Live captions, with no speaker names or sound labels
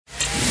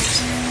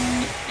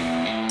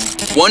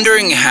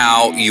Wondering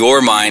how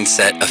your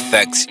mindset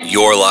affects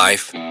your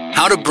life?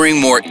 How to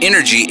bring more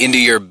energy into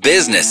your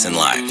business and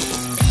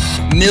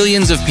life?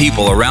 Millions of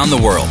people around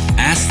the world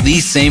ask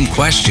these same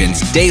questions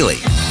daily.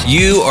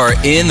 You are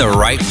in the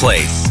right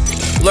place.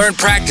 Learn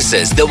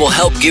practices that will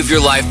help give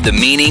your life the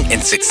meaning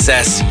and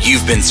success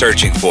you've been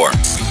searching for.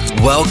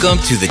 Welcome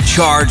to the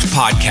Charge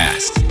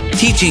Podcast,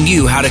 teaching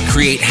you how to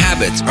create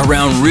habits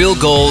around real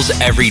goals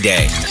every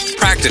day.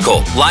 Practical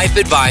life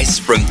advice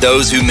from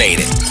those who made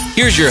it.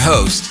 Here's your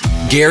host,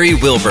 Gary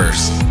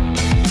Wilbers.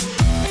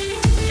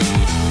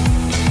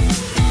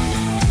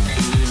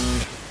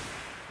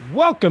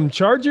 Welcome,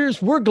 Chargers.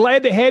 We're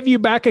glad to have you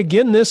back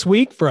again this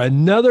week for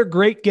another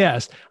great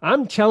guest.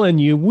 I'm telling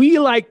you, we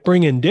like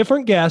bringing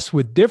different guests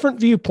with different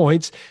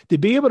viewpoints to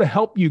be able to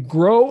help you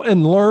grow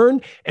and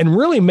learn and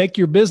really make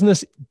your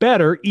business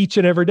better each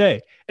and every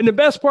day. And the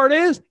best part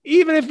is,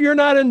 even if you're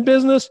not in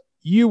business,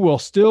 you will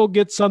still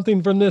get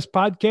something from this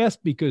podcast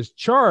because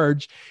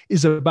Charge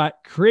is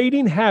about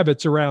creating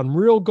habits around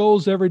real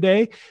goals every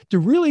day to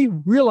really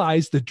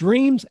realize the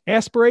dreams,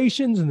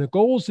 aspirations, and the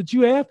goals that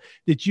you have,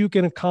 that you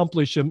can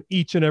accomplish them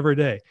each and every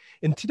day.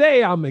 And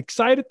today I'm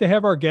excited to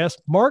have our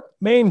guest, Mark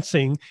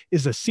Mansingh,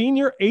 is a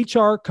senior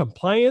HR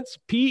compliance,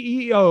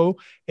 PEO,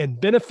 and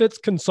benefits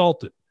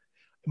consultant.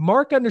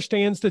 Mark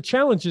understands the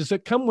challenges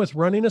that come with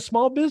running a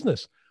small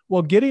business.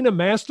 While getting a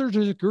master's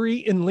degree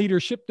in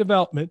leadership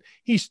development,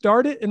 he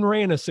started and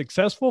ran a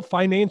successful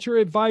financial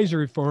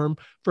advisory firm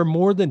for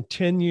more than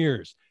 10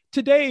 years.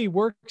 Today, he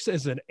works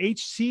as an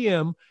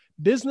HCM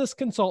business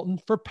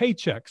consultant for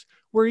Paychex,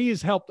 where he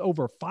has helped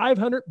over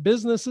 500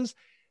 businesses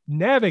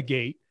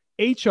navigate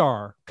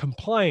HR,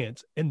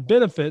 compliance, and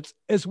benefits,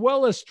 as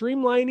well as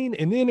streamlining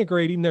and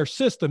integrating their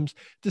systems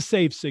to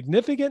save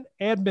significant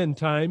admin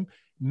time,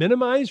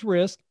 minimize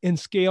risk, and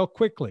scale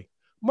quickly.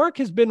 Mark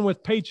has been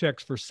with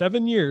Paychex for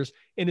 7 years,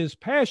 and his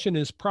passion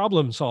is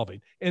problem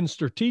solving and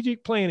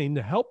strategic planning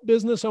to help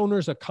business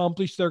owners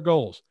accomplish their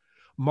goals.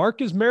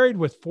 Mark is married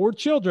with 4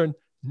 children,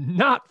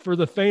 not for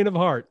the faint of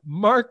heart.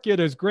 Mark, it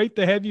is great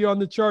to have you on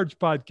the Charge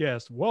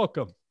Podcast.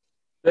 Welcome.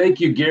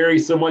 Thank you, Gary,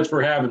 so much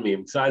for having me.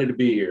 I'm excited to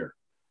be here.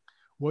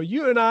 Well,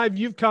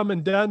 you've come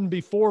and done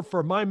before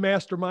for my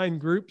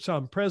mastermind groups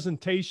on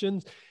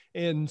presentations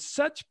and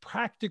such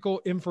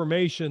practical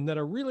information that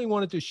I really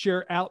wanted to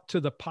share out to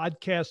the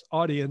podcast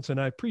audience.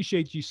 And I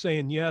appreciate you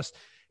saying yes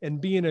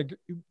and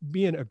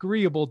being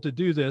agreeable to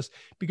do this,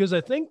 because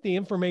I think the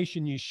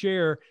information you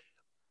share,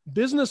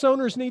 business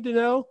owners need to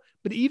know,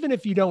 but even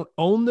if you don't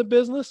own the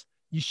business,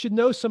 you should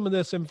know some of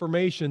this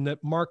information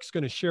that Mark's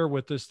going to share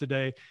with us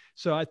today.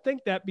 So I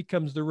think that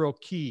becomes the real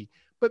key.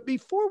 But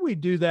before we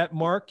do that,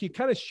 Mark, you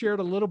kind of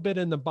shared a little bit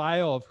in the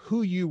bio of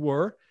who you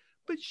were,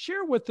 but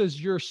share with us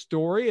your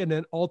story and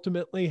then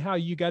ultimately how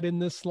you got in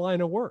this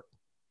line of work.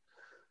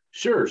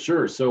 Sure.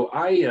 So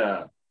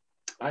I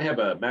have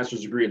a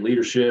master's degree in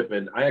leadership,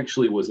 and I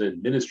actually was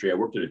in ministry. I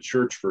worked at a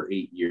church for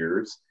 8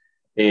 years,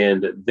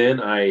 and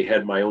then I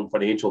had my own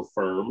financial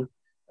firm,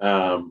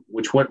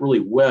 which went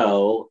really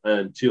well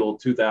until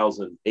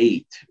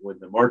 2008 when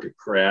the market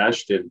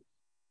crashed. And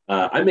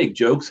I make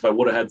jokes, if I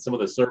would have had some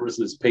of the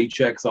services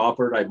Paychex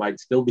offered, I might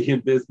still be in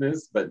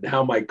business, but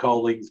now my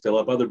calling still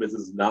have other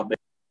businesses not make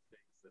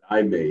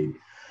I made.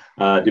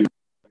 Didn't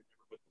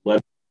put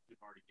the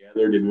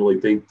together, didn't really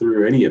think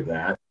through any of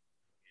that.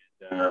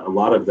 And, a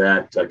lot of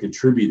that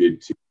contributed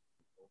to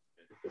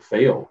the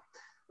fail.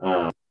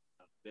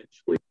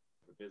 Eventually,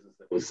 the business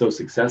that was so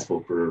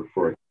successful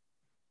for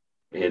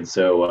and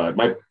so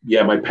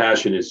my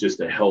passion is just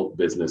to help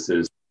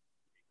businesses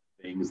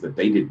things that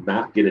they did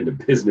not get into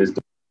business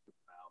to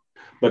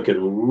but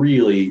can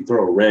really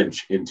throw a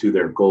wrench into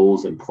their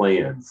goals and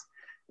plans.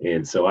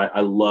 And so I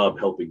love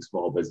helping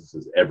small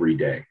businesses every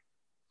day.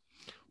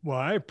 Well,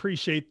 I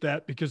appreciate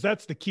that, because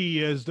that's the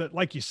key, is that,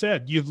 like you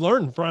said, you've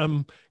learned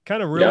from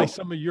kind of really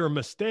some of your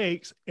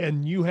mistakes,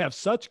 and you have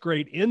such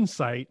great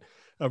insight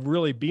of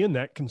really being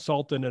that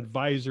consultant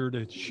advisor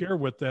to share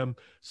with them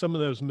some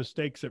of those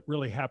mistakes that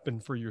really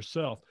happened for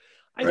yourself.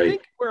 I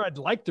think where I'd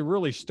like to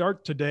really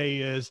start today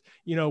is,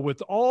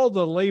 with all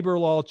the labor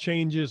law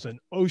changes and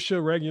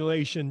OSHA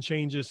regulation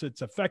changes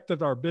that's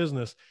affected our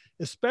business,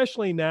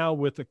 especially now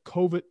with the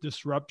COVID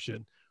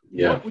disruption.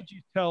 Yeah. What would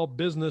you tell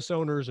business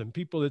owners and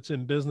people that's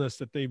in business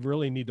that they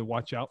really need to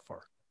watch out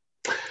for?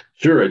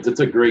 Sure. It's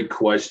a great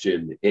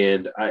question.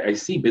 And I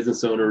see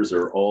business owners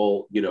are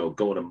all,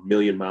 going a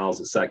million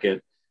miles a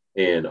second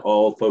and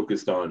all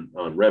focused on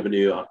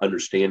revenue,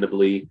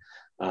 understandably.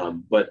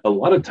 But a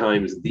lot of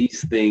times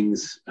these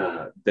things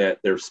that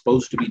they're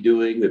supposed to be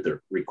doing, that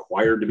they're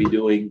required to be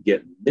doing,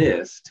 get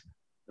missed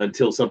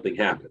until something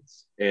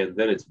happens. And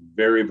then it's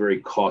very, very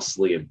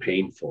costly and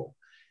painful.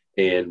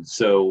 And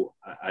so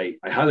I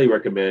highly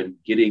recommend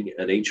getting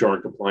an HR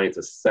and compliance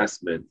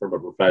assessment from a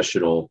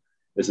professional.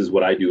 This is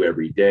what I do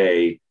every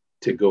day,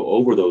 to go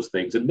over those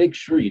things and make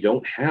sure you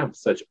don't have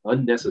such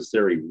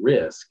unnecessary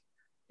risk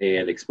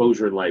and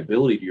exposure and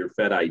liability to your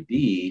Fed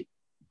ID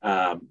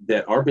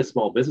that our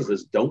small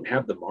businesses don't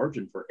have the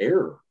margin for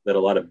error that a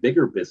lot of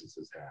bigger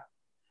businesses have.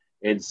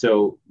 And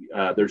so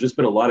there's just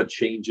been a lot of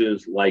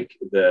changes, like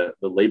the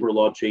labor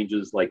law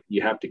changes, like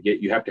you have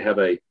to have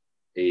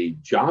a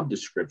job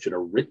description, a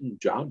written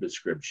job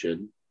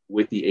description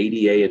with the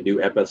ADA and new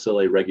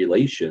FSLA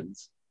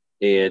regulations.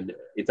 And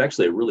it's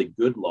actually a really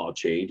good law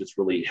change. It's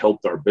really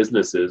helped our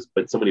businesses,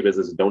 but so many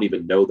businesses don't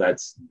even know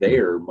that's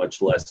there,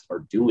 much less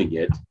are doing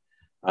it.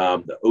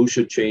 The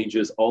OSHA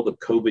changes, all the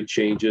COVID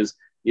changes,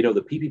 the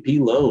PPP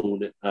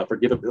loan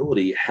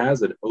forgivability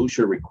has an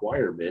OSHA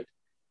requirement.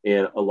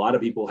 And a lot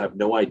of people have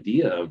no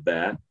idea of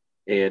that.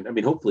 And I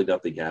mean, hopefully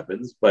nothing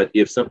happens, but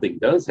if something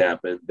does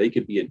happen, they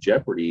could be in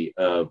jeopardy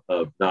of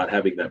not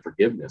having that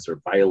forgiveness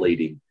or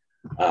violating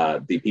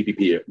the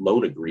PPP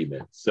loan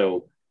agreement.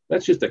 So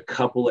that's just a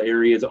couple of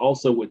areas.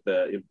 Also with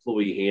the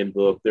employee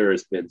handbook, there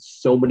has been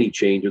so many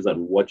changes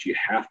on what you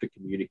have to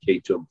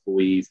communicate to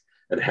employees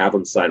and have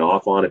them sign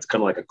off on. It's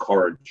kind of like a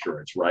car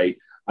insurance, right?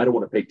 I don't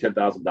want to pay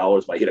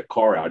 $10,000 if I hit a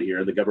car out here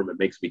and the government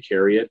makes me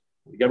carry it.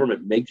 The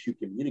government makes you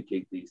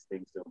communicate these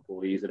things to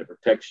employees, and it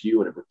protects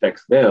you and it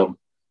protects them.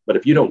 But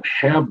if you don't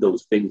have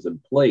those things in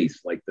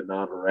place, like the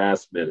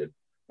non-harassment and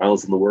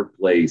violence in the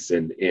workplace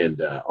and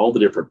all the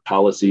different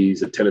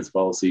policies, attendance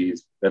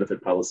policies,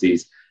 benefit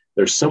policies,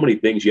 there's so many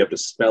things you have to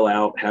spell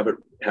out, have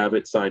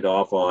it signed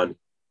off on,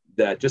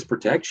 that just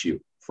protects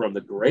you from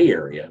the gray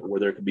area where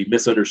there can be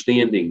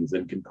misunderstandings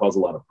and can cause a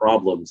lot of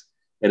problems.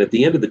 And at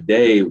the end of the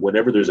day,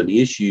 whenever there's an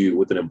issue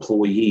with an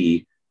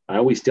employee, I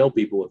always tell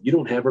people, if you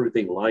don't have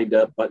everything lined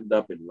up, buttoned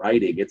up in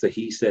writing, it's a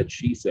he said,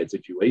 she said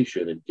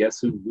situation. And guess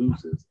who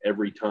loses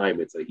every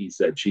time it's a he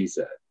said, she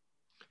said?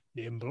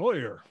 The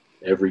employer.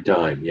 Every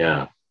time,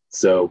 yeah.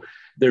 So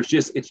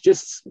it's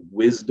just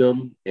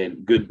wisdom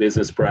and good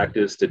business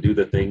practice to do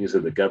the things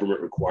that the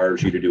government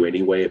requires you to do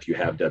anyway if you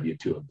have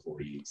W-2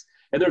 employees.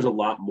 And there's a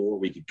lot more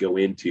we could go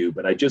into,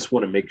 but I just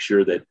want to make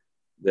sure that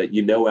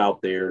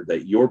out there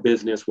that your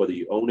business, whether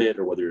you own it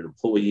or whether you're an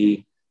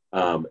employee,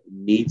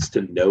 needs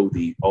to know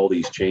all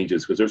these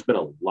changes, because there's been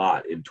a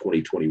lot in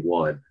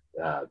 2021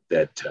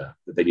 that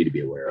they need to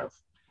be aware of.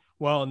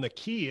 Well, and the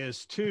key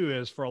is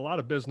for a lot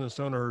of business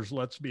owners,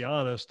 let's be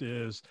honest,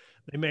 is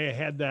they may have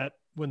had that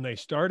when they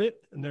started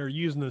and they're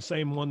using the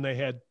same one they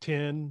had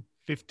 10,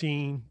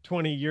 15,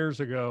 20 years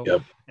ago.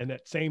 Yep. And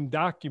that same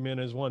document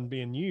is one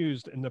being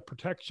used, and the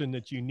protection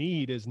that you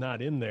need is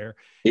not in there.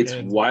 It's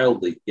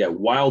wildly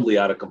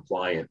out of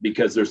compliant,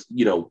 because there's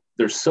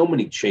so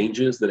many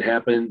changes that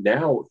happen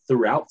now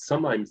throughout,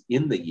 sometimes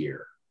in the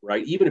year,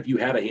 right? Even if you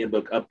had a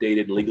handbook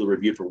updated and legally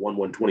reviewed for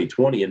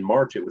 1/1/2020 in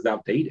March, it was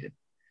outdated.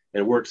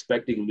 And we're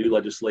expecting new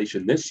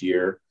legislation this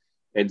year.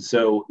 And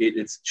so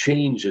it's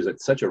changes at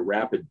such a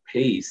rapid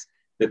pace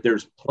that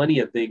there's plenty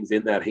of things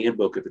in that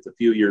handbook, if it's a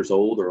few years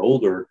old or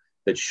older,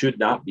 that should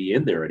not be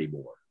in there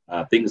anymore.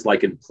 Things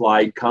like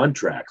implied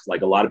contracts,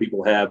 like a lot of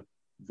people have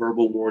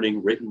verbal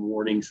warning, written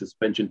warning,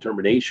 suspension,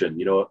 termination,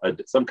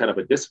 some kind of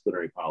a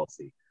disciplinary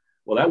policy.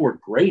 Well, that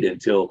worked great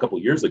until a couple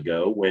of years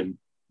ago when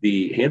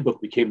the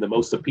handbook became the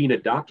most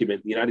subpoenaed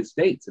document in the United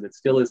States, and it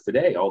still is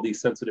today. All these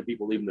sensitive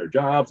people leaving their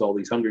jobs, all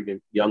these hungry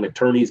young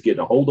attorneys getting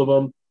a hold of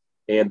them,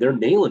 and they're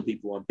nailing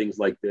people on things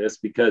like this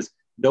because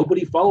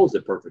nobody follows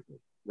it perfectly,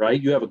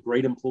 right? You have a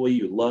great employee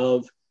you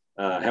love,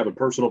 having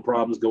personal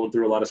problems, going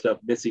through a lot of stuff,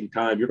 missing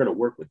time, you're going to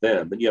work with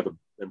them. Then you have an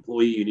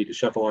employee you need to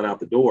shuffle on out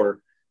the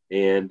door,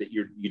 and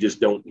you just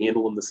don't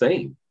handle them the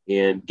same.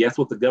 And guess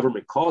what? The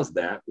government caused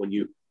that when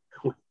you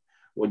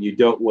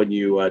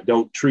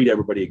don't treat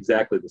everybody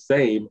exactly the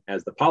same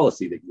as the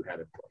policy that you had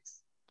in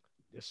place.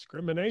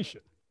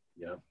 Discrimination.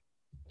 Yeah.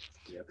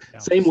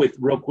 Same with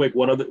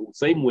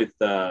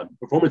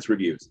performance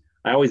reviews.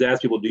 I always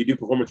ask people, do you do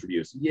performance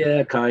reviews?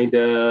 Yeah, kind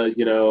of,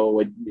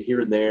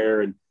 here and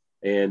there,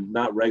 and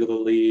not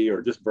regularly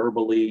or just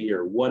verbally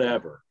or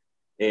whatever.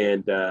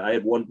 And I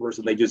had one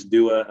person, they just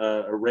do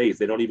a raise.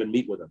 They don't even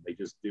meet with them. They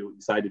just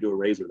decide to do a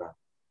raise or not.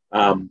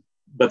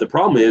 But the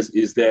problem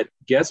is that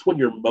guess when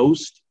you're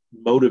most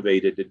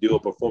motivated to do a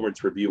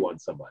performance review on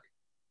somebody?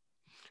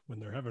 When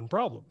they're having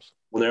problems.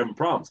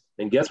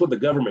 And guess what the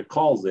government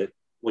calls it?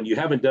 When you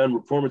haven't done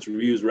performance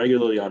reviews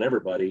regularly on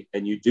everybody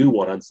and you do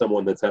one on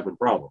someone that's having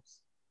problems.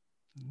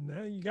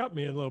 Now you got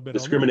me a little bit.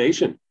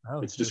 Discrimination.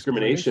 Oh, it's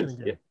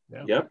discrimination.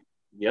 Yep.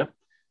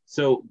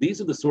 So these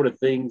are the sort of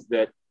things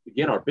that,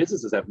 again, our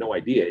businesses have no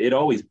idea. It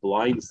always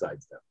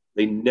blindsides them.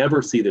 They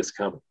never see this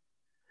coming.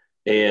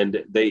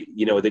 And they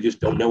just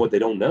don't know what they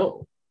don't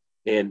know.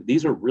 And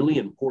these are really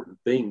important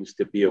things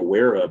to be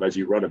aware of as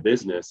you run a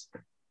business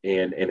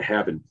and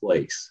have in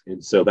place.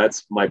 And so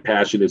that's my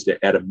passion, is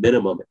to, at a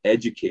minimum,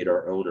 educate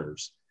our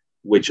owners,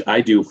 which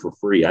I do for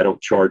free. I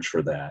don't charge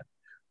for that.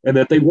 And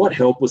that they want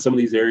help with some of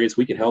these areas,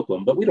 we can help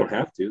them, but we don't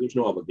have to. There's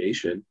no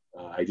obligation.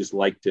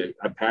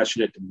 I'm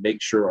passionate to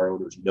make sure our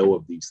owners know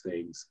of these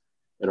things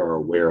and are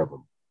aware of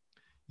them.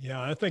 Yeah,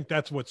 I think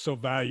that's what's so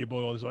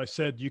valuable. As I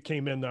said, you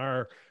came into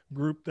our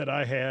group that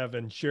I have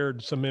and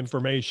shared some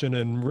information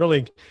and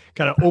really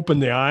kind of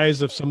opened the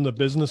eyes of some of the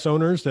business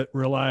owners that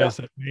realized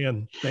that,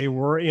 man, they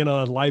were in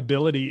a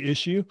liability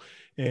issue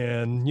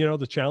And,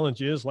 the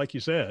challenge is, like you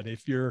said,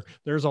 if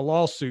there's a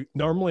lawsuit,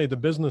 normally the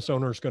business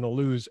owner is going to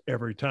lose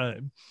every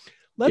time.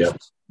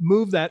 Let's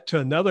move that to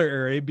another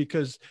area,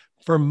 because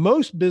for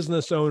most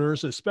business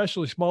owners,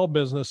 especially small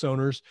business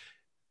owners,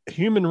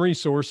 human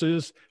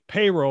resources,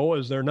 payroll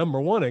is their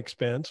number one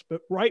expense,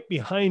 but right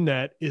behind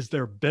that is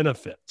their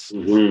benefits.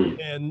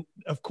 Mm-hmm. And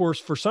of course,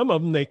 for some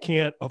of them, they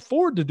can't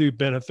afford to do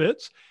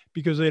benefits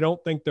because they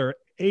don't think they're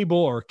able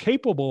or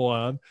capable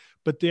of.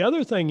 But the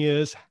other thing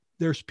is,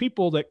 there's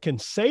people that can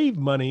save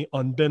money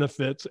on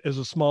benefits as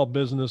a small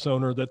business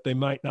owner that they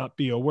might not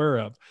be aware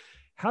of.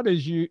 How do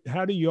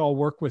you all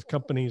work with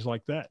companies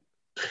like that?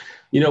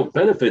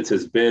 Benefits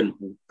has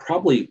been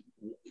probably,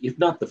 if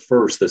not the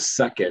first, the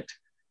second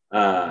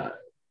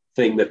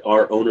thing that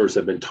our owners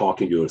have been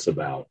talking to us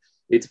about.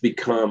 It's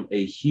become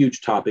a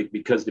huge topic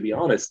because, to be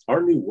honest,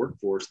 our new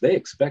workforce, they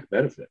expect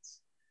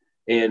benefits.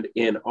 And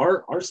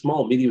our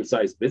small,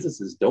 medium-sized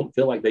businesses don't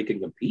feel like they can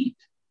compete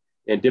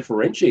and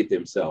differentiate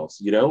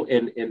themselves,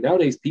 and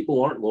nowadays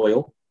people aren't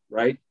loyal,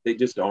 right? They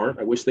just aren't.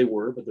 I wish they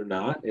were, but they're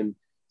not. And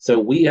so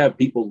we have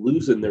people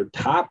losing their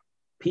top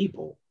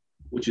people,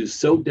 which is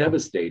so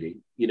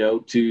devastating,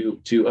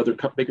 to other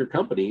bigger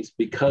companies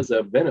because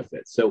of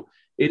benefits. So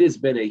it has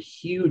been a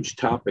huge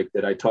topic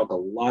that I talk a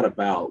lot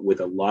about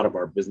with a lot of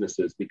our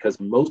businesses, because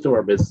most of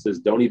our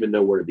businesses don't even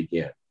know where to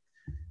begin.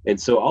 And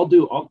so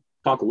I'll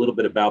talk a little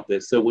bit about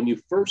this. So when you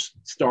first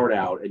start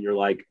out and you're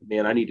like,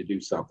 man, I need to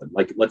do something,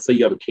 like, let's say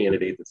you have a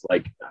candidate that's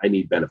like, I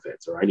need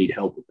benefits, or I need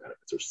help with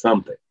benefits or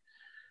something.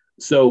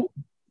 So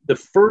the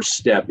first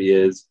step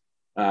is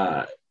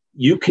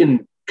you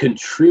can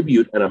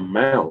contribute an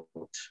amount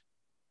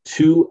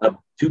to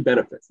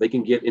benefits. They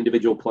can get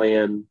individual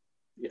plan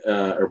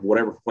or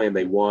whatever plan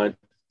they want,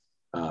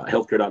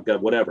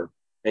 healthcare.gov, whatever.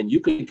 And you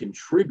can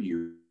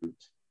contribute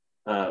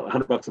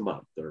 $100 a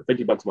month or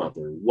 $50 a month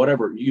or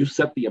whatever. You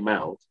set the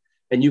amount,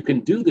 and you can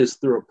do this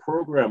through a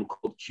program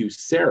called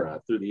QSERA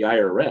through the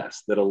IRS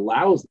that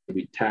allows it to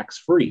be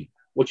tax-free.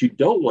 What you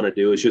don't want to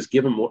do is just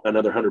give them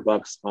another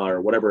 $100 or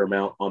whatever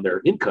amount on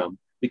their income,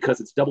 because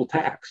it's double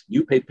taxed.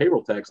 You pay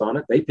payroll tax on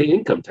it, they pay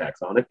income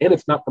tax on it, and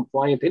it's not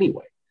compliant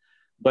anyway.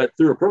 But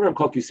through a program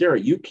called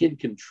QSERA, you can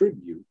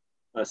contribute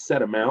a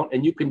set amount,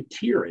 and you can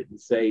tier it and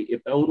say,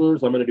 if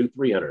owners, I'm going to do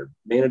 300,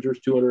 managers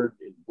 200,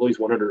 employees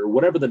 100, or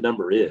whatever the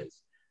number is.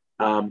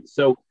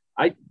 So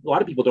a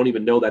lot of people don't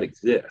even know that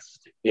exists.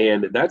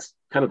 And that's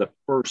kind of the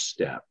first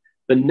step.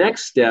 The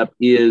next step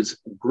is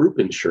group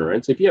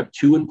insurance. If you have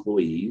 2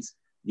 employees,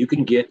 you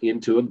can get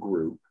into a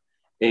group.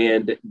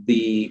 And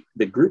the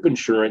group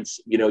insurance,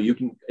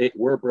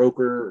 we're a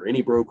broker or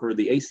any broker,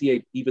 the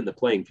ACA, even the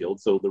playing field.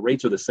 So the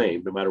rates are the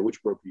same no matter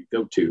which broker you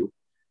go to.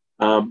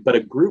 But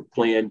a group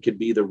plan could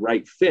be the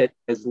right fit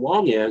as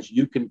long as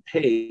you can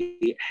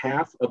pay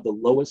half of the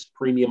lowest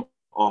premium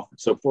offered.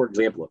 So for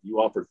example, if you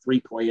offer 3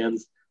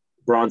 plans,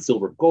 bronze,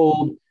 silver,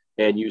 gold,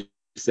 and you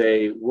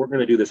say, we're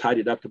going to do this high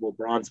deductible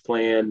bronze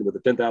plan with a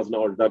 $10,000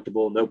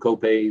 deductible, no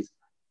copays,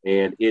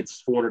 and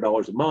it's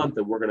 $400 a month,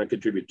 and we're going to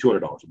contribute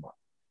 $200 a month.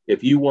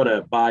 If you want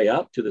to buy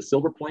up to the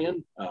silver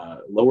plan,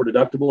 lower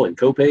deductible and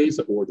copays,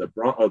 or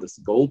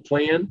the gold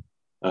plan,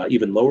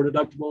 even lower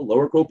deductible,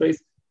 lower copays,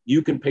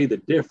 you can pay the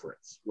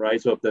difference, right?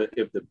 So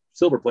if the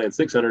silver plan is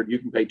 $600, you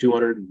can pay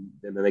 $200,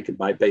 and then they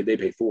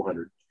pay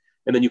 $400,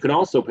 and then you can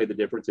also pay the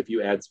difference if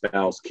you add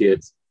spouse,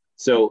 kids.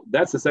 So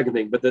that's the second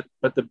thing. But the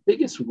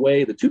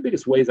two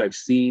biggest ways I've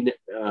seen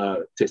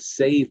to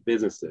save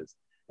businesses,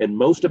 and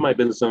most of my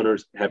business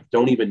owners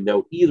don't even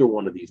know either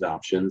one of these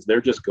options.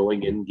 They're just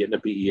going in, getting a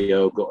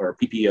PEO or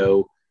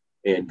PPO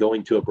and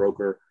going to a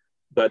broker.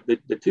 But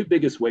the 2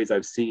 biggest ways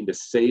I've seen to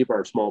save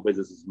our small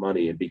businesses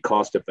money and be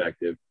cost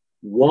effective,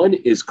 one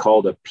is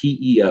called a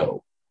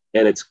PEO,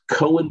 and it's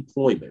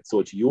co-employment.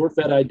 So it's your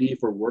Fed ID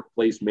for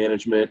workplace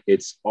management.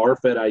 It's our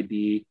Fed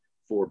ID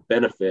for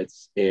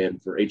benefits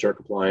and for HR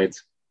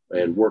compliance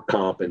and work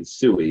comp and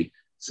SUI,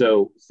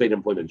 so state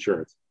employment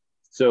insurance.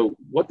 So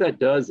what that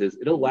does is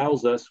it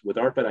allows us with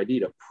our Fed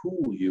ID to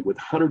pool you with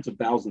hundreds of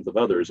thousands of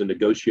others and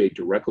negotiate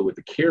directly with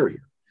the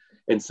carrier.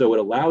 And so it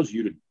allows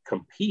you to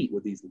compete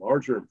with these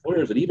larger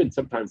employers, and even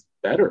sometimes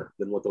better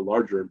than what the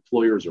larger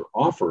employers are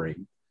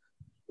offering.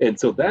 And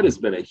so that has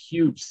been a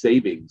huge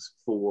savings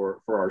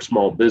for our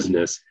small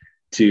business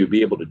to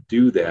be able to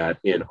do that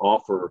and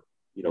offer,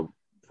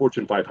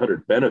 Fortune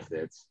 500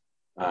 benefits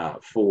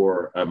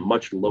for a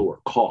much lower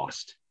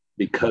cost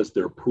because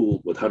they're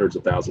pooled with hundreds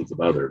of thousands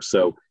of others.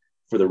 So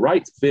for the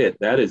right fit,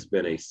 that has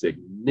been a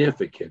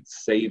significant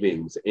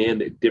savings,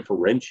 and it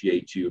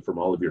differentiates you from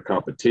all of your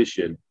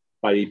competition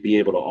by being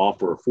able to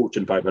offer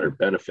Fortune 500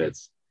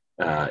 benefits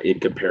in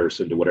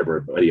comparison to whatever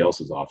everybody else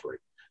is offering.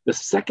 The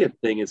second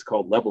thing is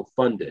called level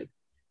funded.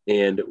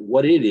 And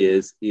what it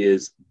is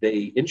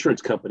the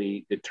insurance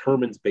company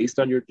determines based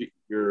on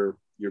your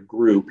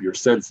group, your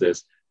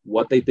census,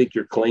 what they think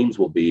your claims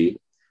will be,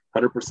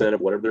 100%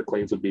 of whatever their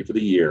claims would be for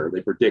the year.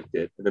 They predict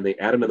it, and then they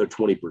add another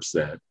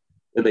 20%,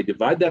 and they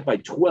divide that by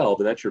 12,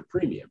 and that's your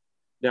premium.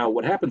 Now,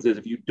 what happens is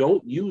if you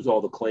don't use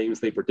all the claims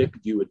they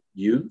predicted you would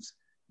use,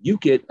 you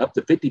get up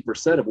to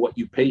 50% of what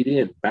you paid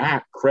in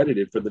back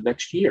credited for the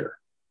next year,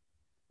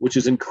 which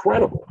is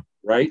incredible,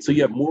 right? So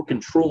you have more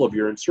control of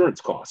your insurance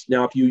costs.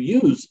 Now, if you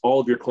use all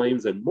of your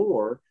claims and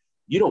more,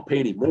 you don't pay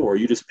any more.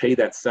 You just pay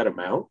that set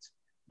amount,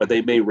 but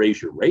they may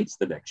raise your rates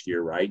the next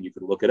year, right? And you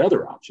can look at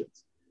other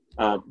options.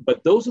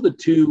 But those are the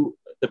two.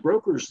 The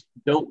brokers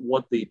don't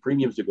want the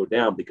premiums to go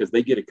down because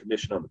they get a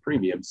commission on the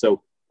premium. So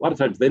a lot of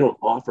times they don't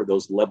offer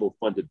those level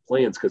funded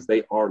plans because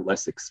they are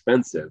less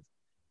expensive.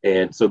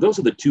 And so those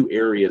are the two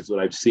areas that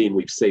I've seen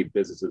we've saved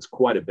businesses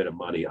quite a bit of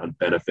money on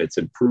benefits,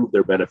 improved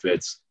their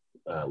benefits,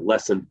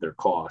 lessened their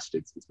cost.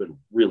 It's been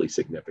really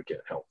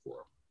significant help for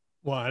them.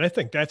 Well, and I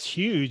think that's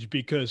huge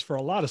because for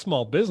a lot of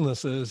small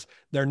businesses,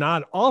 they're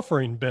not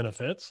offering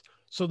benefits.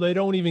 So they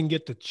don't even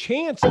get the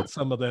chance at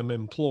some of them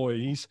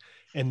employees.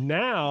 And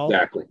now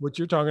Exactly. What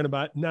you're talking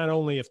about, not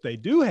only if they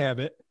do have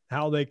it,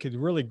 how they could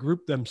really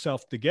group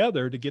themselves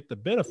together to get the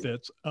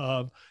benefits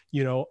of,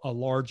 a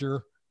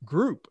larger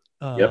group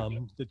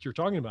that you're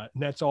talking about.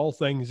 And that's all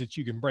things that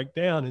you can break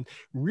down and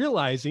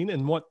realizing.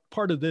 And what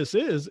part of this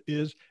is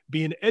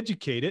being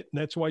educated.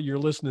 And that's why you're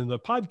listening to the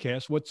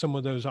podcast, what some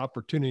of those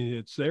opportunities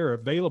that's there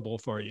available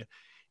for you.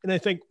 And I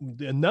think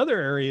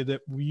another area that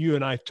you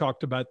and I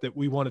talked about that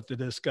we wanted to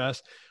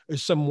discuss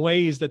is some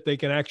ways that they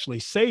can actually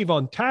save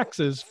on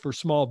taxes for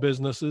small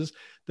businesses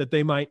that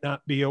they might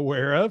not be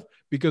aware of,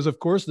 because of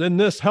course, then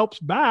this helps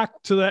back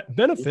to that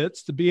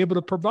benefits to be able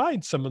to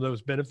provide some of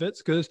those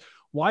benefits, because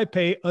why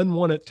pay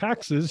unwanted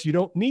taxes? You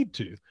don't need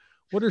to.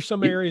 What are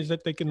some areas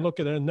that they can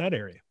look at in that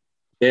area?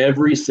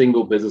 Every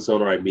single business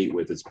owner I meet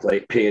with is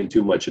paying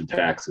too much in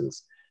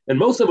taxes. And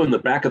most of them in the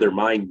back of their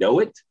mind know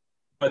it,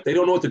 but they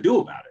don't know what to do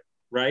about it.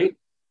 Right.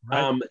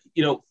 To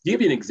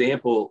give you an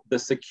example, the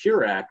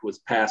Secure Act was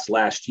passed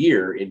last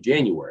year in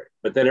January,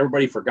 but then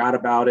everybody forgot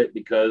about it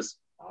because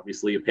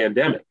obviously a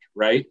pandemic.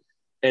 Right.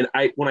 And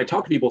when I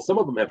talk to people, some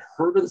of them have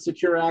heard of the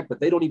Secure Act, but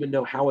they don't even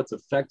know how it's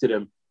affected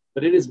them.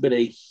 But it has been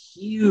a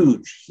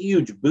huge,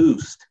 huge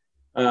boost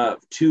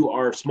to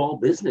our small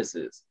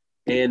businesses.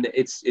 And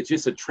it's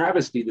just a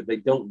travesty that they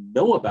don't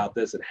know about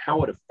this and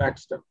how it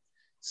affects them.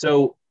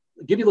 So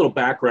I'll give you a little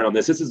background on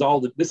this.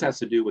 This has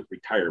to do with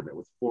retirement,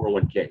 with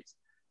 401ks.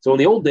 So in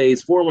the old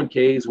days,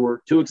 401ks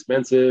were too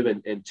expensive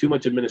and too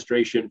much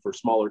administration for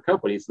smaller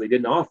companies, so they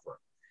didn't offer.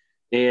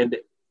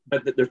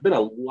 But there's been a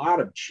lot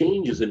of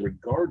changes in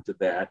regard to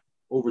that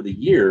over the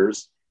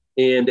years.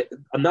 And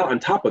on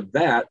top of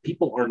that,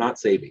 people are not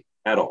saving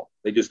at all.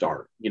 They just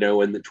aren't. In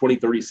the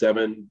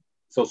 2037,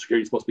 Social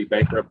Security is supposed to be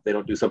bankrupt if they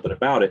don't do something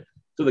about it.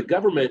 So the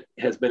government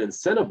has been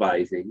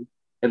incentivizing,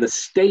 and the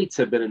states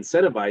have been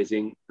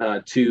incentivizing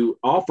to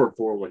offer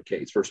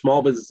 401ks for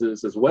small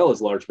businesses as well as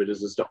large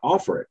businesses to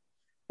offer it.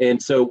 And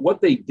so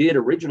what they did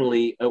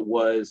originally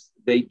was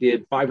they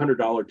did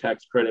 $500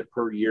 tax credit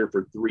per year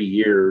for 3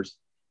 years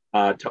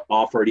to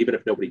offer it, even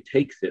if nobody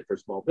takes it, for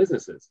small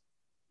businesses.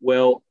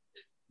 Well,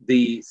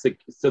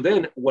 so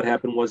then what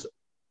happened was,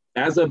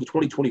 as of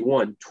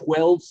 2021,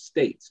 12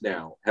 states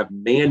now have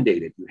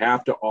mandated you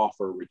have to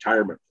offer a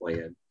retirement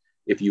plan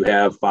if you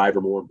have 5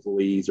 or more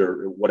employees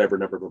or whatever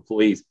number of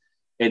employees.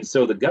 And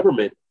so the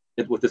government,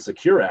 with the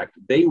Secure Act,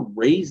 they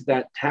raised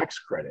that tax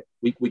credit.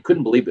 We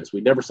couldn't believe this.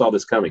 We never saw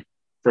this coming.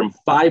 From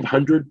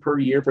 $500 per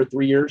year for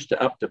 3 years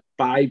to up to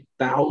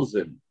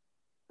 $5,000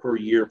 per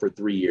year for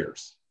 3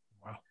 years.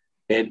 Wow.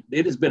 And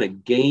it has been a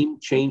game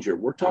changer.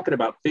 We're talking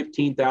about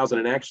 $15,000,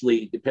 and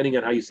actually, depending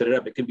on how you set it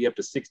up, it can be up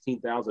to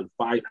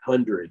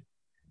 $16,500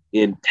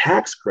 in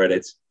tax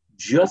credits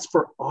just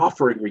for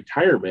offering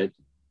retirement,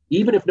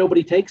 even if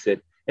nobody takes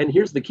it. And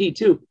here's the key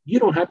too: you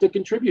don't have to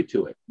contribute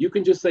to it. You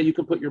can just say you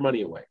can put your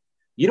money away.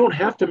 You don't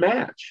have to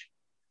match.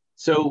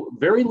 So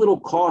very little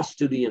cost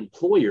to the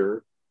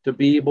employer to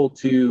be able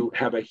to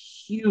have a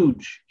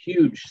huge,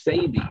 huge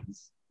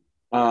savings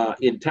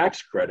in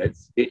tax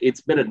credits.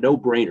 It's been a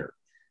no-brainer.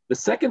 The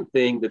second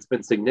thing that's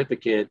been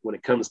significant when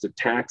it comes to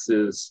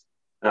taxes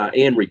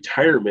and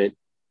retirement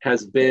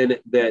has been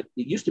that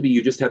it used to be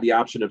you just had the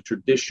option of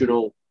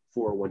traditional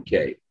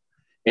 401k,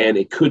 and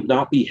it could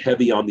not be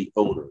heavy on the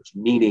owners,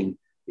 meaning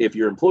if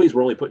your employees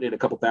were only putting in a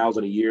couple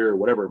thousand a year or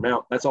whatever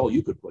amount, that's all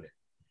you could put in.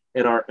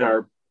 And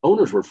our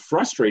owners were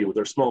frustrated with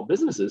their small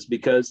businesses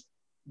because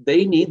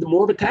they need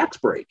more of a tax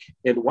break.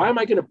 And why am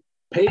I going to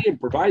pay and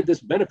provide this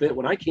benefit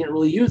when I can't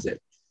really use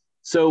it?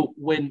 So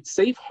when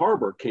Safe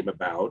Harbor came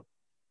about,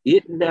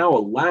 it now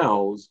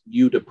allows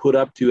you to put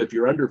up to, if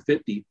you're under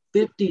 50,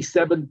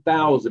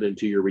 $57,000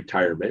 into your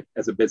retirement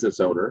as a business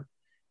owner,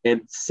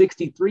 and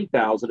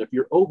 $63,000 if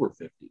you're over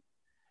 50.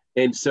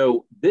 And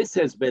so this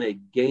has been a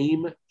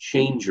game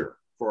changer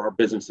for our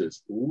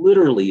businesses.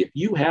 Literally, if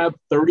you have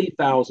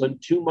 $30,000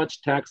 too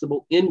much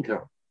taxable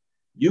income,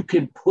 you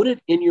can put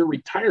it in your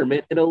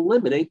retirement and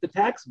eliminate the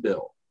tax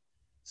bill.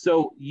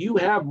 So you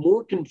have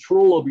more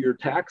control over your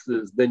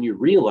taxes than you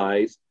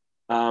realize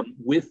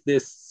with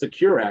this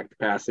Secure Act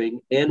passing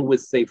and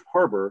with Safe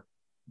Harbor.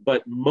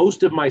 But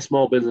most of my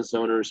small business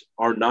owners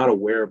are not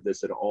aware of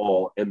this at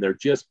all, and they're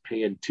just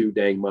paying too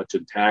dang much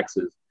in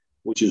taxes,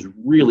 which is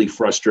really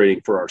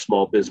frustrating for our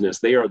small business.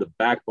 They are the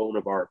backbone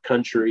of our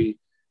country.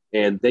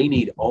 and they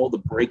need all the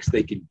breaks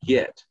they can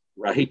get,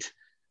 right?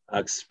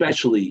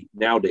 Especially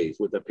nowadays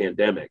with the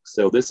pandemic.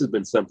 So this has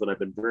been something I've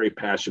been very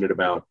passionate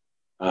about,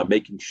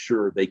 making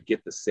sure they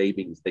get the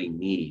savings they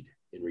need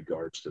in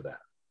regards to that.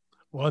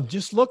 Well,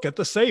 just look at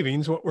the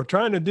savings. What we're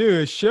trying to do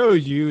is show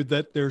you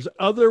that there's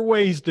other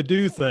ways to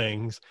do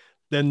things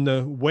than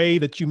the way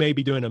that you may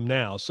be doing them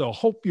now. So I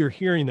hope you're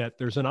hearing that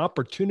there's an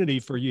opportunity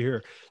for you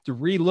here to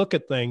relook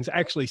at things,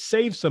 actually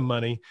save some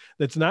money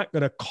that's not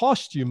going to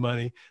cost you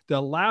money, to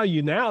allow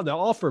you now to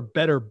offer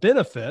better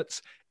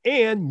benefits.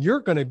 And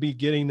you're going to be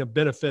getting a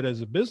benefit as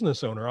a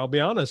business owner. I'll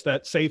be honest,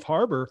 that safe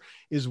harbor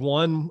is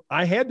one.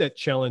 I had that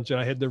challenge.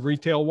 I had the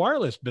retail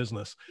wireless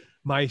business.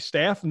 My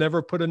staff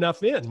never put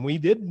enough in. We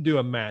didn't do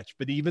a match,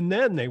 but even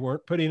then they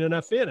weren't putting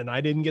enough in, and I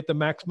didn't get the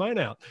max mine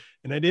out.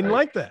 And I didn't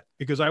like that,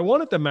 because I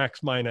wanted the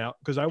max mine out,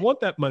 because I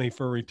want that money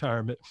for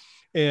retirement.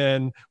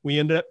 And we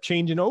ended up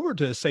changing over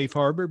to a safe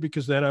harbor,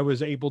 because then I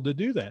was able to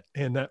do that.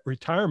 And that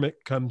retirement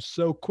comes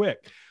so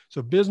quick.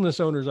 So business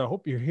owners, I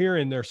hope you're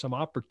hearing there's some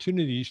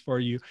opportunities for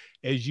you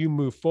as you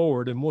move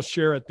forward. And we'll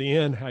share at the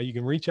end how you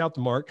can reach out to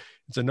Mark.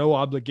 It's a no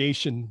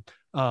obligation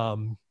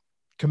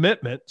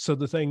commitment. So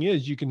the thing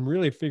is, you can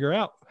really figure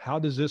out, how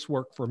does this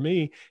work for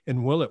me,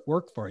 and will it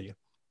work for you?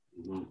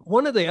 Mm-hmm.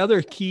 One of the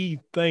other key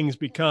things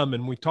become,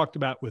 and we talked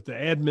about with the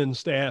admin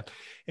staff,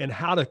 and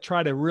how to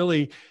try to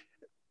really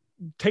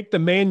take the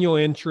manual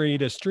entry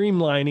to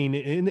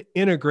streamlining and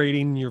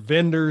integrating your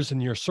vendors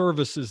and your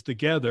services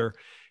together.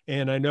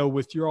 And I know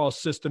with your all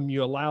system,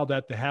 you allow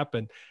that to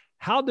happen.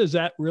 How does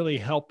that really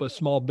help a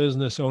small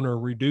business owner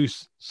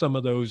reduce some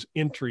of those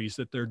entries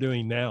that they're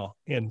doing now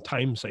and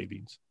time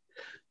savings?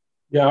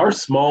 Yeah, our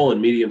small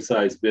and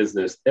medium-sized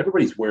business,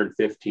 everybody's wearing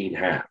 15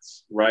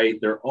 hats, right?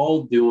 They're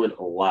all doing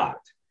a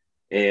lot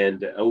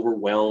and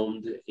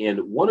overwhelmed. And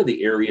one of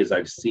the areas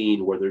I've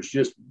seen where there's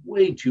just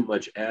way too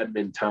much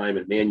admin time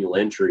and manual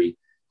entry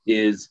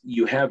is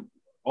you have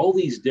all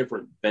these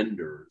different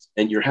vendors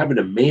and you're having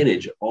to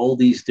manage all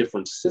these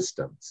different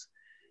systems.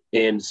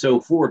 And so,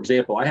 for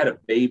example, I had a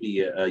baby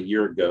a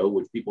year ago,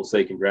 which people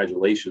say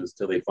congratulations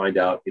till they find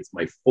out it's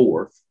my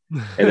fourth.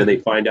 And then they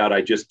find out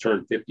I just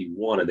turned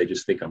 51 and they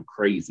just think I'm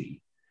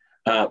crazy.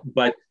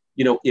 But,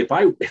 you know, if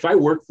I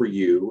work for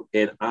you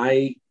and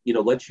I, you know,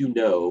 let you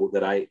know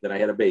that I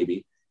had a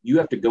baby, you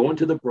have to go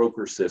into the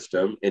broker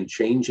system and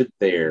change it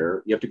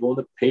there. You have to go in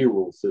the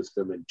payroll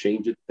system and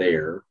change it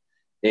there.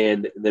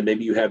 And then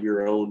maybe you have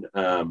your own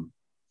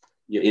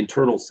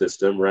internal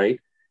system,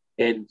 right?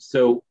 And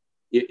so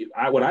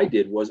what I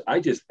did was I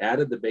just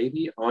added the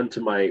baby onto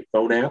my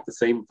phone app, the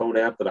same phone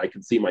app that I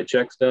can see my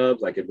check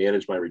stubs, I can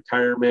manage my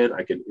retirement,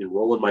 I can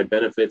enroll in my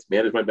benefits,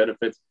 manage my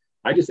benefits.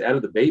 I just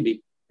added the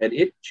baby, and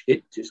it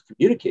just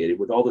communicated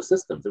with all the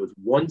systems. It was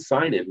one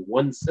sign-in,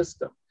 one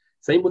system.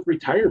 Same with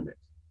retirement.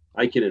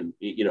 I can,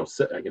 you know,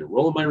 I can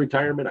enroll in my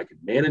retirement, I can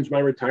manage my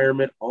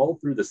retirement, all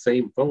through the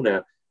same phone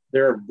app.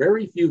 There are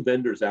very few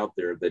vendors out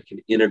there that can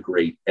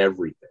integrate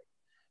everything.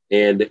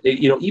 And,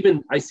 you know,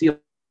 even I see a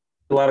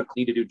lot of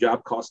need to do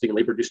job costing and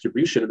labor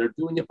distribution, and they're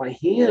doing it by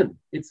hand.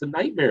 It's a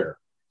nightmare.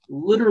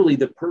 Literally,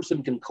 the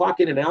person can clock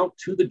in and out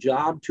to the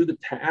job, to the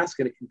task,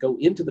 and it can go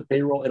into the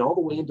payroll and all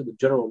the way into the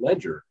general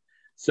ledger.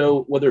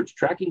 So whether it's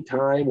tracking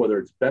time, whether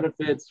it's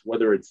benefits,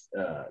 whether it's,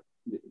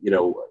 you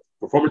know,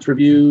 performance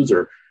reviews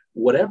or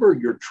whatever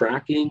you're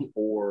tracking,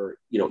 or,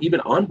 you know, even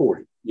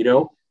onboarding, you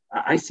know,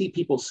 I see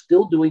people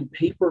still doing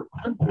paper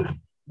onboarding.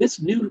 This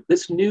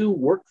new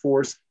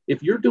workforce,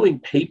 if you're doing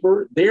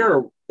paper,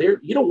 they're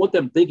you don't want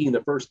them thinking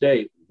the first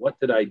day, what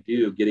did I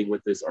do getting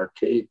with this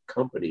archaic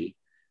company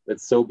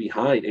that's so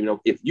behind? You know,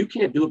 if you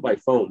can't do it by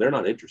phone, they're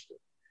not interested.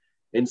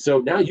 And so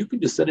now you can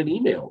just send an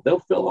email.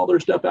 They'll fill all their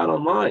stuff out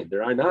online,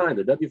 their I-9,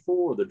 their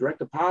W-4, their direct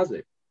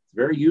deposit. It's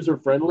very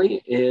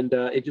user-friendly, and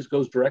it just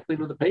goes directly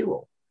into the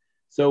payroll.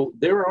 So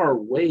there are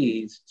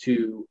ways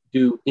to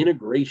do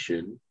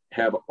integration,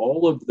 have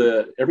all of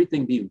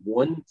everything be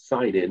one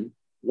sign-in,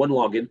 one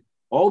login,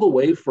 all the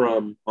way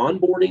from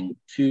onboarding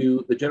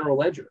to the general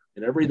ledger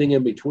and everything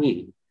in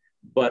between.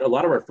 But a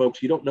lot of our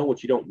folks, you don't know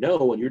what you don't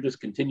know, and you're just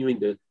continuing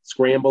to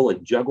scramble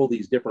and juggle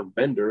these different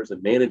vendors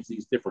and manage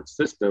these different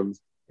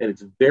systems, and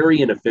it's very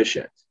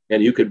inefficient.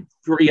 And you could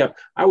free up,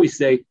 I always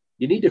say,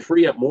 you need to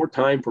free up more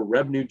time for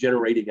revenue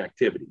generating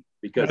activity,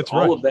 because That's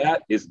all right. of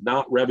that is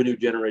not revenue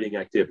generating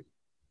activity.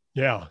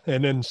 Yeah.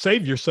 And then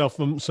save yourself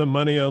some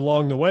money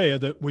along the way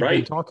that we've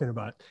been talking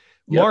about.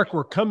 Yep. Mark,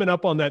 we're coming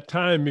up on that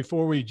time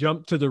before we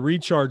jump to the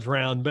recharge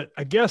round. But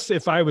I guess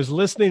if I was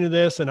listening to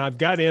this and I've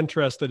got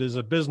interested as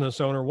a business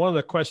owner, one of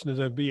the questions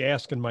I'd be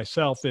asking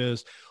myself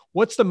is,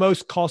 what's the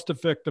most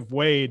cost-effective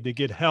way to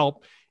get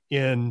help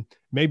in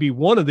maybe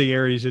one of the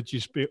areas that you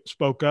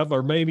spoke of,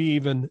 or maybe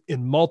even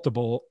in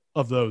multiple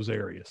of those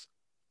areas?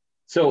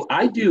 So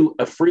I do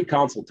a free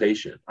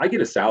consultation. I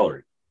get a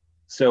salary.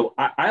 So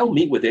I'll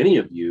meet with any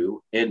of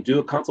you and do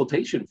a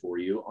consultation for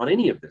you on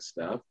any of this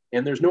stuff.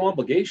 And there's no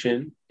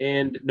obligation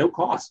and no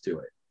cost to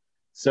it.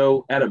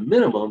 So at a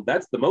minimum,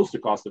 that's the most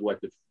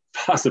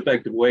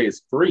cost-effective way,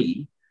 is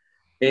free.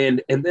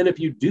 And then if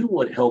you do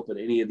want help in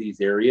any of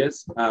these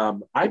areas,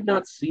 I've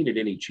not seen it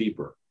any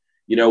cheaper.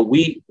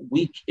 We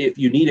if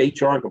you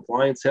need HR and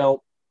compliance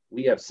help,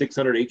 we have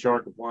 600 HR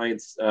and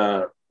compliance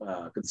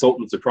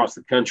consultants across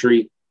the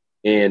country,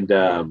 and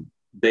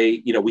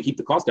we keep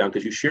the cost down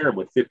because you share them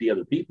with 50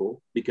 other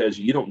people, because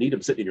you don't need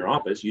them sitting in your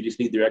office. You just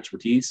need their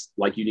expertise,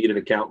 like you need an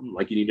accountant,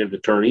 like you need an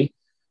attorney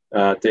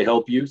to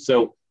help you.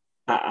 So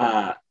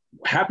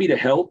happy to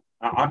help.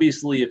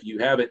 Obviously, if you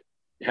have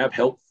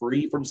help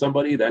free from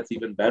somebody, that's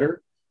even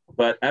better.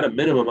 But at a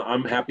minimum,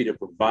 I'm happy to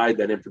provide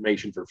that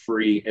information for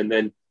free. And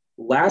then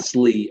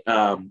lastly,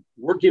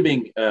 we're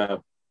giving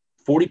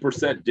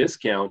 40%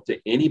 discount to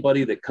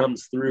anybody that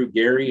comes through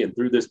Gary and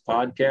through this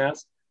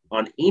podcast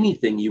on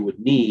anything you would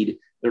need.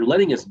 They're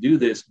letting us do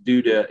this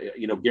due to,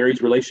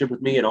 Gary's relationship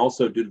with me, and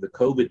also due to the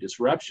COVID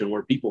disruption,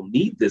 where people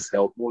need this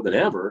help more than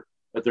ever,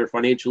 but they're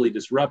financially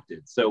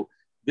disrupted. So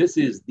this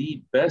is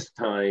the best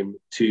time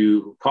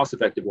to,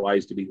 cost-effective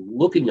wise, to be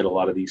looking at a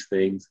lot of these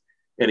things.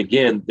 And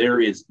again,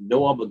 there is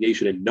no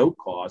obligation and no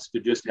cost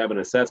to just have an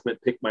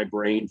assessment, pick my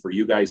brain for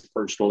you guys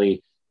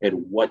personally, and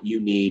what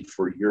you need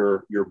for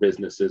your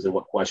businesses and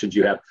what questions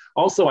you have.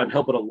 Also, I'm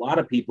helping a lot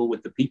of people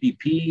with the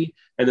PPP,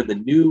 and then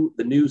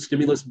the new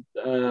stimulus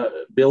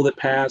bill that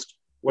passed,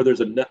 where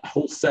there's a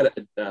whole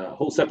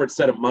separate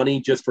set of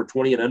money just for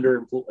 20 and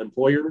under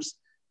employers.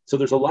 So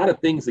there's a lot of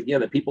things,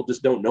 again, that people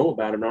just don't know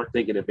about and aren't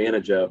taking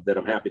advantage of, that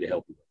I'm happy to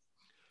help you with.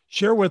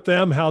 Share with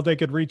them how they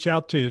could reach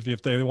out to you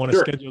if they want to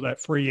Sure. schedule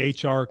that free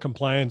HR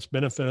compliance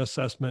benefit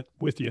assessment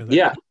with you.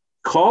 Yeah.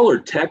 Call or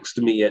text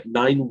me at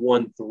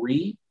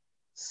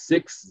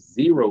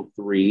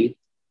 913-603-7930.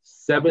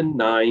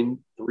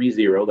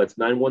 That's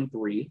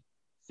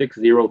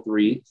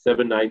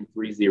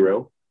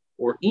 913-603-7930.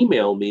 Or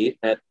email me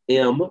at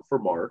M for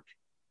Mark.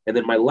 And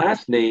then my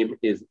last name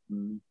is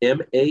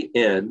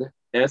Mansingh.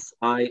 It's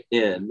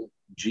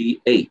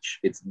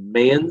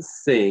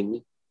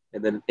Mansingh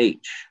and then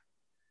H.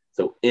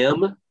 So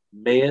M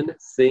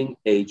Mansingh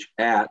H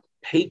at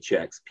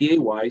Paychex,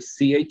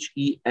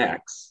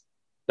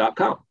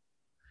 PAYCHEX.com.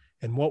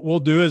 And what we'll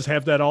do is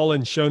have that all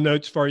in show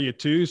notes for you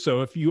too.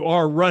 So if you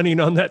are running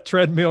on that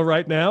treadmill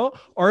right now,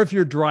 or if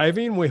you're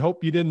driving, we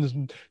hope you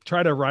didn't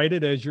try to write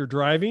it as you're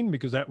driving,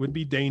 because that would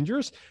be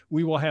dangerous.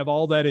 We will have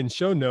all that in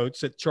show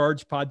notes at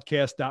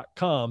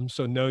chargepodcast.com.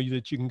 So know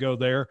that you can go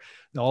there.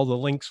 All the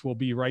links will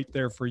be right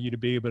there for you to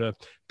be able to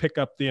pick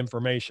up the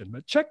information.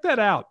 But check that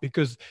out,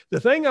 because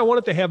the thing I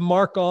wanted to have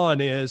Mark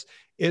on is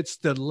it's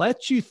to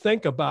let you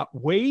think about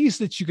ways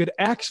that you could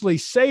actually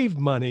save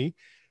money.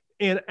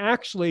 And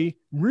actually,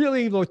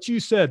 really what you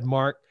said,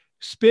 Mark,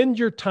 spend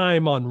your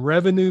time on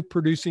revenue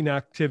producing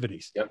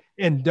activities. Yep.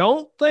 And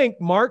don't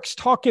think Mark's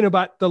talking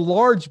about the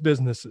large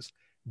businesses.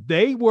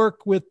 They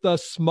work with the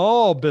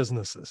small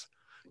businesses.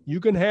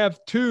 You can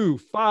have 2,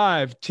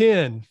 5,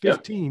 10,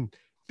 15,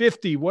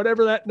 50,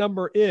 whatever that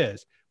number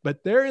is.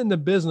 But they're in the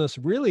business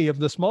really of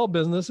the small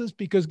businesses,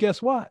 because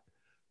guess what?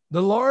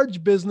 The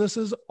large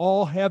businesses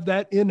all have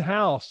that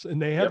in-house,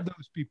 and they have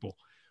those people.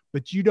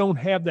 But you don't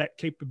have that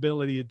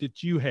capability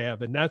that you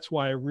have. And that's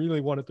why I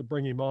really wanted to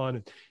bring him on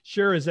and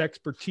share his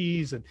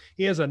expertise. And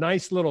he has a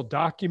nice little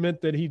document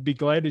that he'd be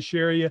glad to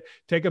share you.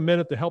 Take a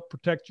minute to help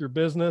protect your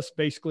business.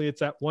 Basically, it's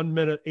that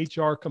 1-minute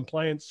HR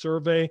compliance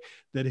survey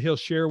that he'll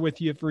share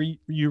with you if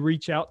you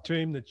reach out to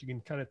him, that you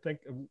can kind of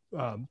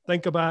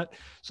think about.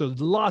 So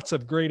lots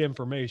of great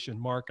information,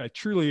 Mark. I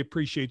truly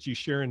appreciate you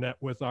sharing that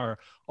with our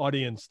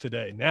audience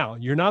today. Now,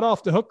 you're not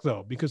off the hook,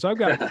 though, because I've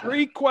got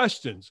 3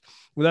 questions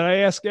that I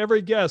ask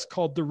every guest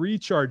called the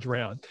recharge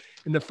round.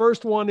 And the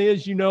first one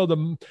is,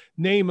 the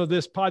name of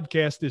this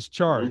podcast is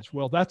Charge.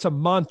 Well, that's a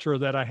mantra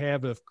that I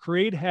have of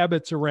create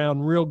habits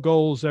around real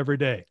goals every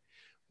day.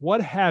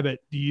 What habit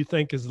do you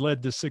think has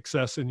led to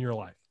success in your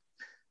life?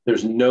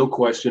 There's no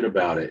question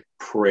about it.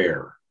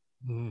 Prayer.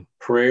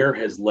 Prayer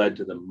has led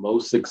to the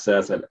most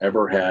success I've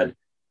ever had.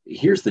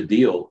 Here's the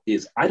deal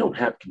is I don't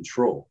have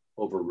control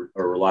over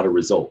a lot of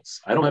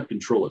results. I don't have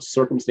control of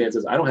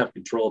circumstances. I don't have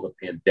control of a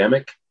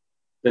pandemic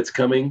that's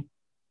coming,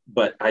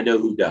 but I know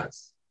who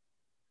does.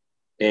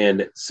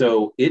 And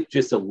so it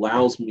just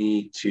allows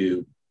me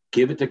to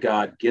give it to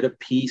God, get a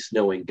peace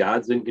knowing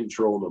God's in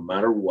control no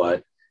matter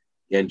what,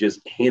 and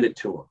just hand it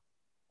to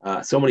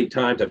him. So many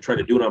times I've tried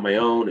to do it on my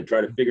own and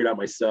try to figure it out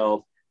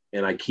myself.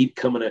 And I keep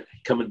coming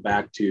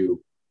back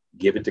to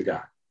give it to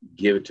God,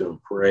 give it to him,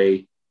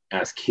 pray,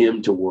 ask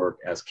him to work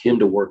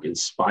in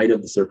spite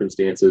of the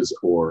circumstances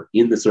or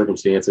in the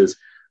circumstances.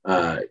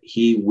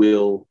 He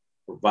will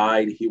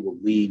provide, he will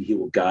lead, he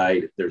will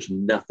guide. There's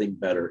nothing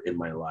better in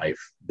my life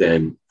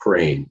than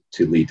praying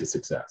to lead to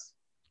success.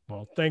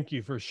 Well, thank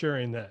you for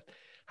sharing that.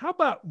 How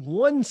about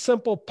one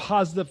simple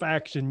positive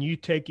action you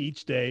take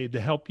each day to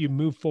help you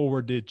move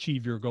forward to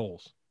achieve your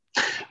goals?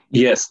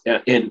 Yes.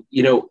 And,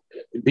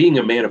 being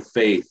a man of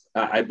faith,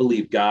 I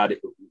believe God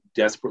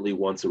desperately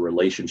wants a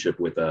relationship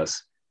with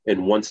us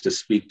and wants to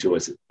speak to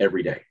us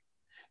every day.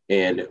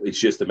 And it's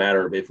just a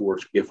matter of if we're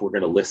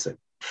going to listen,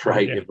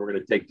 right? Yeah. If we're going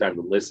to take time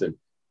to listen.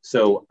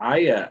 So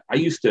I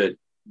used to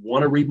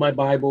want to read my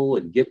Bible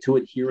and get to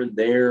it here and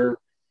there.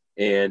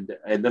 And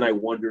then I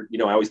wondered,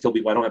 I always tell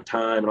people I don't have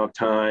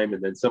time.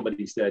 And then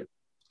somebody said,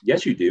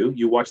 yes, you do.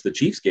 You watch the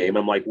Chiefs game.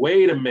 I'm like,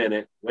 wait a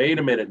minute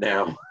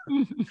now.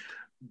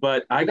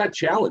 But I got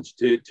challenged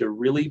to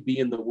really be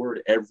in the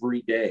Word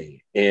every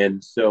day.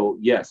 And so,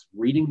 yes,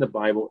 reading the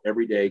Bible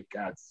every day,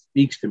 God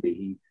speaks to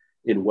me.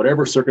 In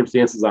whatever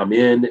circumstances I'm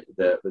in,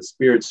 the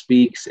Spirit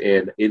speaks,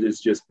 and it has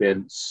just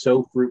been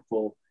so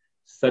fruitful,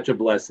 such a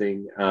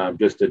blessing,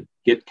 just to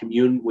get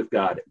commune with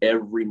God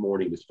every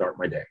morning to start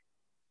my day.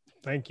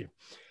 Thank you.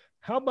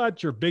 How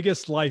about your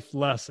biggest life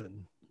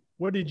lesson?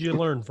 What did you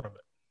learn from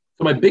it?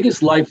 So my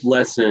biggest life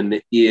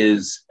lesson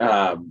is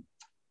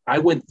I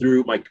went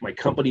through, my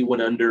company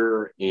went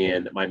under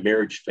and my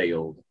marriage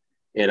failed.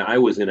 And I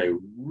was in a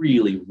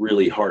really,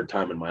 really hard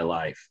time in my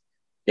life.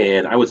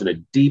 And I was in a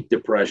deep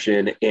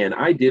depression, and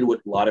I did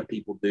what a lot of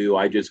people do.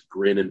 I just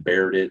grinned and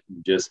bared it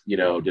and just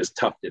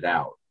toughed it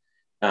out.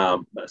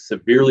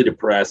 Severely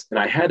depressed. And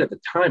at the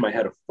time, I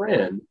had a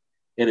friend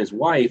and his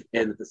wife.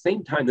 And at the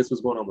same time this was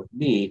going on with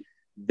me,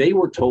 they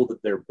were told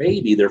that their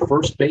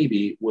first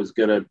baby was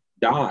going to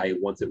die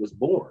once it was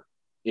born.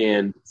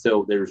 And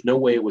so there's no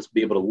way it was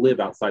be able to live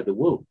outside the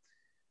womb.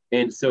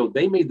 And so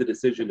they made the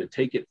decision to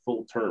take it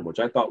full term, which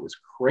I thought was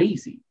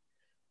crazy.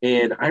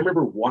 And I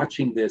remember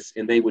watching this,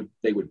 and they would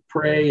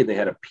pray, and they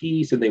had a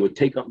peace, and they would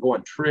go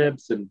on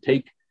trips and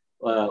take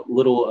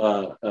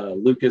little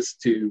Lucas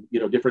to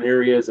different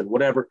areas and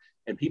whatever.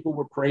 And people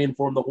were praying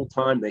for him the whole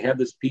time. They had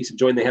this peace and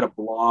joy. And they had a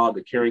blog,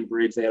 a Caring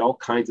Bridge. They had all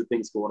kinds of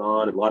things going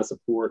on and a lot of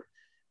support.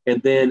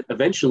 And then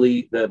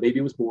eventually the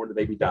baby was born. The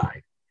baby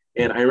died.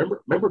 And I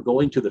remember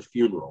going to the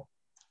funeral.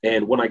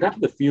 And when I got to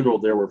the funeral,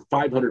 there were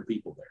 500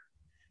 people there.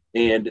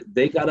 And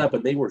they got up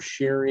and they were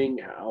sharing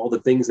all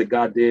the things that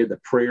God did, the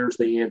prayers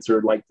they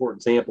answered. Like, for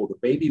example, the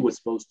baby was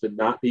supposed to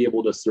not be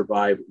able to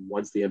survive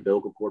once the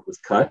umbilical cord was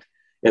cut.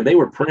 And they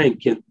were praying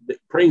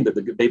that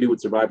the baby would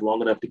survive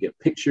long enough to get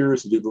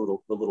pictures, to do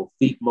the little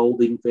feet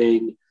molding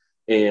thing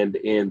and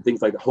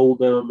things like to hold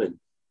them.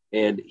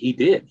 And he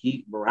did.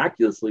 He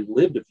miraculously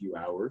lived a few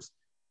hours.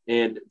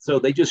 And so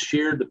they just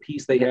shared the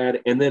peace they had.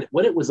 And then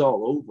when it was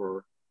all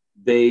over,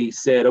 they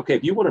said, okay,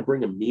 if you want to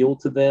bring a meal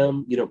to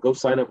them, go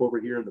sign up over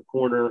here in the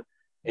corner.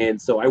 And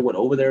so I went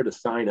over there to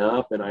sign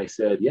up, and I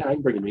said, yeah, I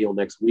can bring a meal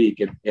next week.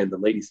 And the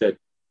lady said,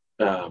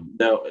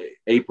 no,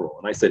 April.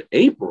 And I said,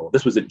 April?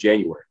 This was in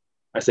January.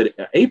 I said,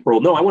 April?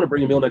 No, I want to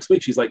bring a meal next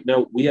week. She's like,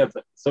 no, we have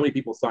so many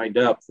people signed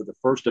up, so the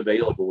first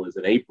available is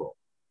in April.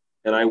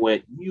 And I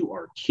went, you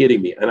are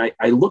kidding me. And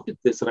I looked at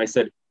this and I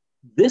said,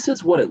 this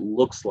is what it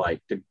looks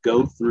like to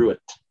go through a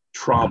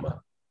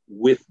trauma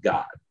with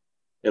God.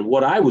 And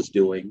what I was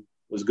doing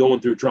was going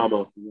through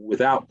trauma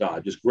without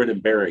God, just grin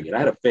and bearing it. I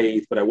had a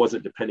faith, but I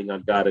wasn't depending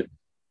on God.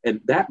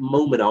 And that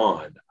moment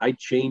on, I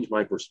changed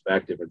my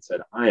perspective and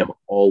said, I am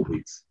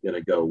always going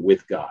to go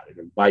with God and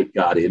invite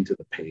God into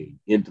the pain,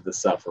 into the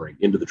suffering,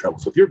 into the trouble.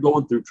 So if you're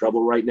going through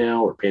trouble right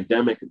now, or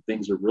pandemic and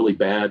things are really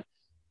bad,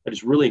 I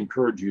just really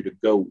encourage you to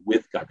go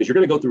with God, because you're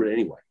going to go through it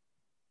anyway.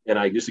 And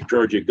I just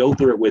encourage you to go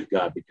through it with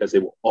God, because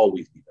it will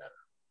always be better.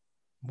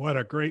 What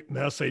a great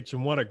message,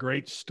 and what a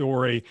great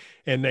story.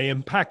 And they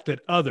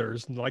impacted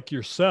others like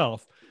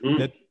yourself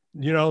that,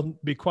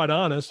 be quite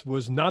honest,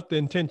 was not the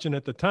intention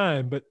at the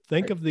time, but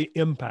think of the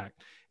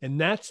impact. And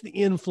that's the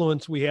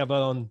influence we have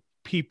on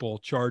people,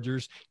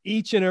 Chargers,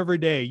 each and every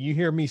day. You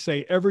hear me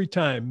say every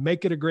time,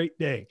 make it a great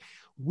day.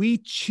 We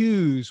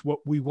choose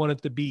what we want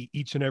it to be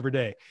each and every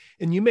day.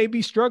 And you may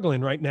be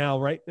struggling right now,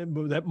 right?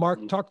 That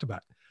Mark talked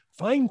about.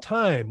 Find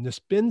time to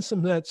spend some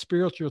of that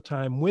spiritual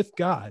time with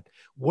God,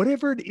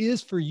 whatever it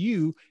is for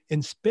you,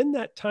 and spend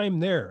that time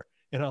there.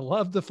 And I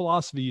love the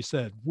philosophy you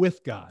said,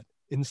 with God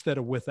instead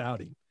of without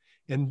him.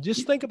 And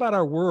just think about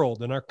our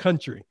world and our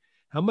country.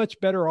 How much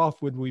better off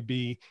would we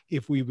be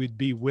if we would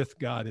be with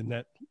God in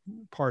that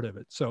part of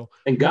it? So,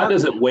 and God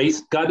doesn't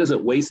waste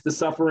the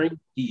suffering.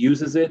 He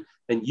uses it.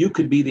 And you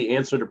could be the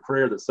answer to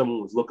prayer that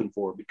someone was looking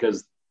for,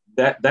 because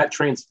that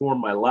transformed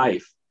my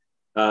life.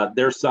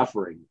 Their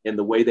suffering and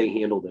the way they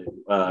handled it,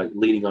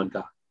 leaning on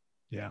God.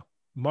 Yeah.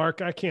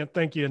 Mark, I can't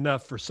thank you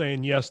enough for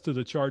saying yes to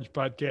the Charge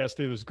podcast.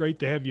 It was great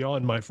to have you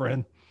on, my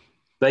friend.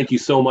 Thank you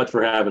so much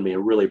for having me. I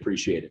really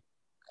appreciate it.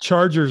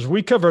 Chargers,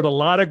 we covered a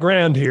lot of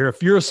ground here.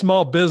 If you're a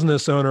small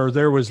business owner,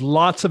 there was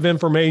lots of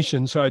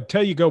information. So I'd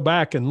tell you go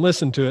back and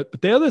listen to it.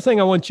 But the other thing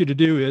I want you to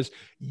do is,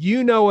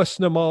 a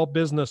small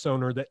business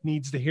owner that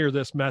needs to hear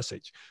this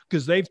message,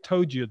 because they've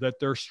told you that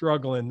they're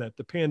struggling, that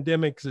the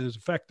pandemic has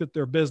affected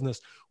their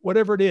business,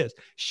 whatever it is.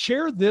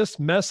 Share this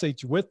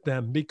message with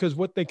them, because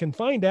what they can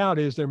find out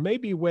is there may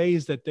be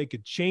ways that they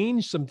could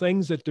change some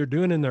things that they're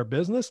doing in their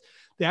business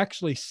to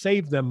actually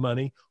save them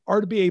money,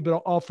 or to be able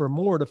to offer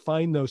more to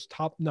find those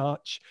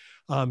top-notch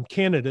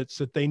candidates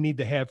that they need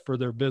to have for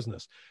their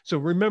business. So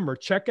remember,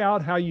 check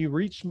out how you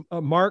reach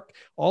Mark.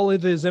 All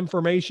of his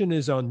information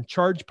is on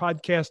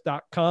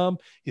chargepodcast.com.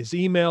 His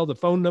email, the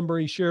phone number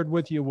he shared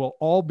with you will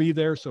all be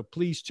there. So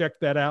please check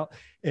that out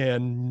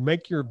and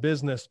make your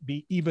business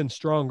be even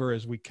stronger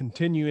as we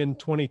continue in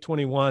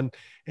 2021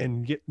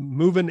 and get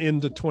moving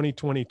into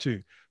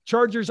 2022.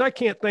 Chargers, I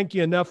can't thank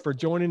you enough for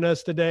joining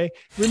us today.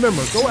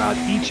 Remember, go out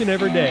each and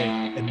every day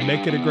and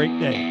make it a great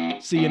day.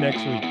 See you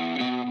next week.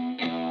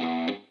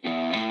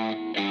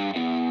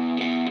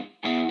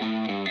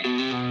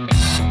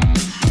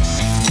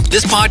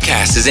 This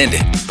podcast is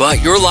ended,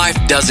 but your life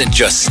doesn't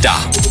just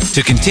stop.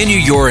 To continue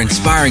your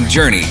inspiring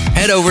journey,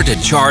 head over to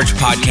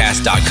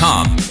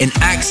chargepodcast.com and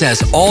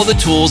access all the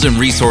tools and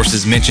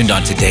resources mentioned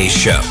on today's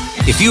show.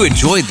 If you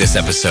enjoyed this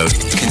episode,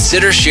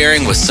 consider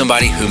sharing with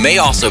somebody who may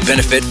also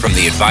benefit from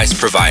the advice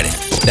provided.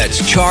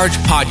 That's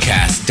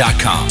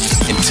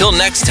chargepodcast.com. Until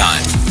next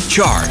time,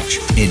 charge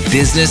in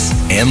business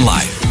and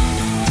life.